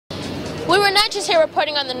We were not just here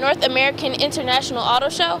reporting on the North American International Auto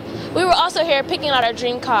Show, we were also here picking out our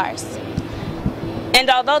dream cars. And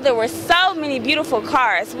although there were so many beautiful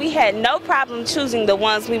cars, we had no problem choosing the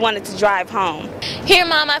ones we wanted to drive home. Here,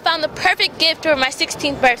 Mom, I found the perfect gift for my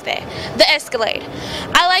 16th birthday, the Escalade.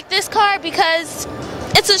 I like this car because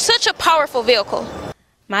it's such a powerful vehicle.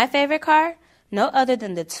 My favorite car? No other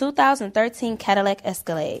than the 2013 Cadillac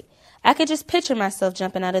Escalade. I could just picture myself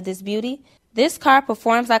jumping out of this beauty. This car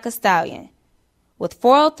performs like a stallion. With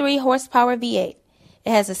 403 horsepower V8,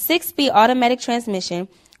 it has a 6-speed automatic transmission,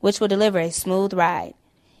 which will deliver a smooth ride.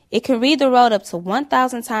 It can read the road up to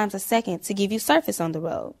 1,000 times a second to give you surface on the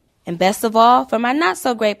road. And best of all, for my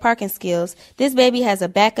not-so-great parking skills, this baby has a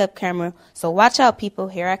backup camera, so watch out, people,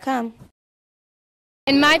 here I come.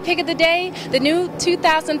 And my pick of the day, the new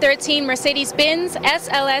 2013 Mercedes-Benz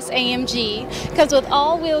SLS AMG. Comes with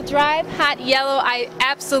all-wheel drive, hot yellow. I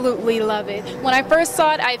absolutely love it. When I first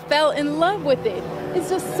saw it, I fell in love with it. It's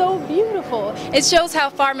just so beautiful. It shows how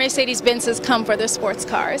far Mercedes-Benz has come for their sports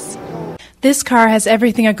cars. This car has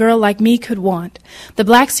everything a girl like me could want. The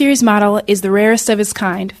Black Series model is the rarest of its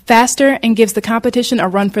kind, faster, and gives the competition a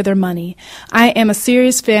run for their money. I am a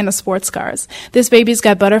serious fan of sports cars. This baby's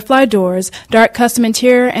got butterfly doors, dark custom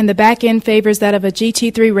interior, and the back end favors that of a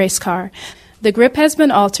GT3 race car. The grip has been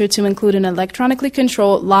altered to include an electronically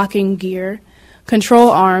controlled locking gear, control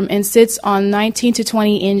arm, and sits on 19 to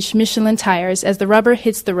 20-inch Michelin tires as the rubber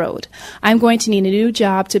hits the road. I'm going to need a new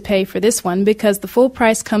job to pay for this one because the full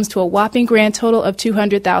price comes to a whopping grand total of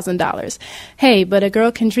 $200,000. Hey, but a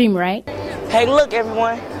girl can dream, right? Hey, look,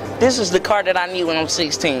 everyone. This is the car that I need when I'm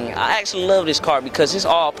 16. I actually love this car because it's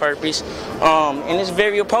all-purpose, and it's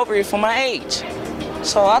very appropriate for my age.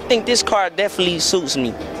 So I think this car definitely suits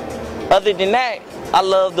me. Other than that, I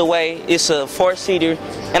love the way it's a 4-seater,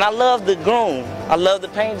 and I love the groom. I love the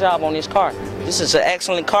paint job on this car. This is an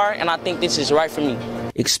excellent car, and I think this is right for me.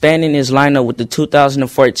 Expanding its lineup with the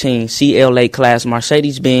 2014 CLA class,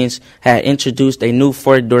 Mercedes-Benz had introduced a new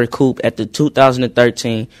 4-door coupe at the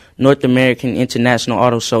 2013 North American International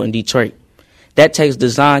Auto Show in Detroit. That takes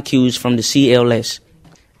design cues from the CLS.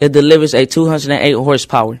 It delivers a 208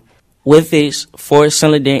 horsepower. With its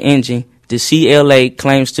 4-cylinder engine, the CLA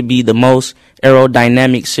claims to be the most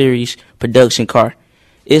aerodynamic series production car.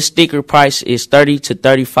 Its sticker price is $30,000 to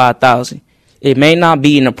 $35,000. It may not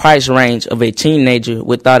be in the price range of a teenager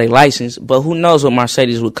without a license, but who knows what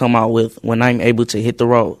Mercedes will come out with when I'm able to hit the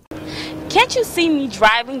road. Can't you see me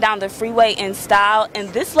driving down the freeway in style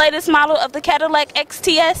in this latest model of the Cadillac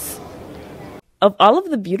XTS? Of all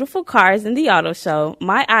of the beautiful cars in the auto show,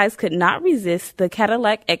 my eyes could not resist the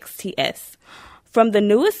Cadillac XTS. From the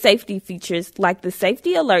newest safety features like the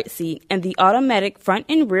safety alert seat and the automatic front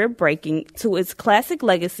and rear braking to its classic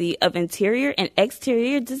legacy of interior and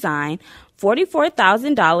exterior design,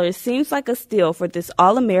 $44,000 seems like a steal for this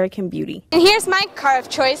all-American beauty. And here's my car of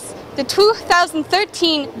choice, the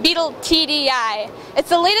 2013 Beetle TDI. It's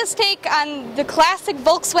the latest take on the classic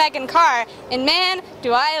Volkswagen car, and man,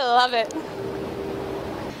 do I love it.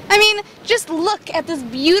 I mean, just look at this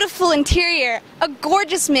beautiful interior, a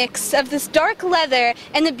gorgeous mix of this dark leather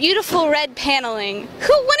and the beautiful red paneling.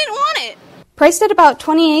 Who wouldn't want it? Priced at about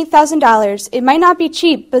 $28,000, it might not be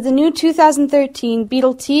cheap, but the new 2013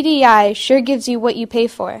 Beetle TDI sure gives you what you pay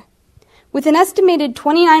for. With an estimated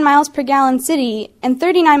 29 miles per gallon city and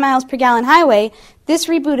 39 miles per gallon highway, this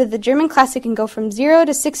reboot of the German classic can go from 0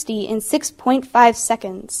 to 60 in 6.5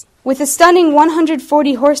 seconds. With a stunning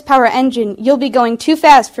 140 horsepower engine, you'll be going too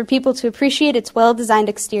fast for people to appreciate its well-designed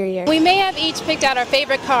exterior. We may have each picked out our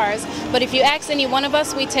favorite cars, but if you ask any one of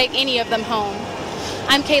us, we take any of them home.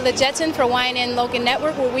 I'm Kayla Jetson for YNN Logan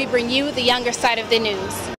Network, where we bring you the younger side of the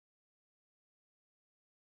news.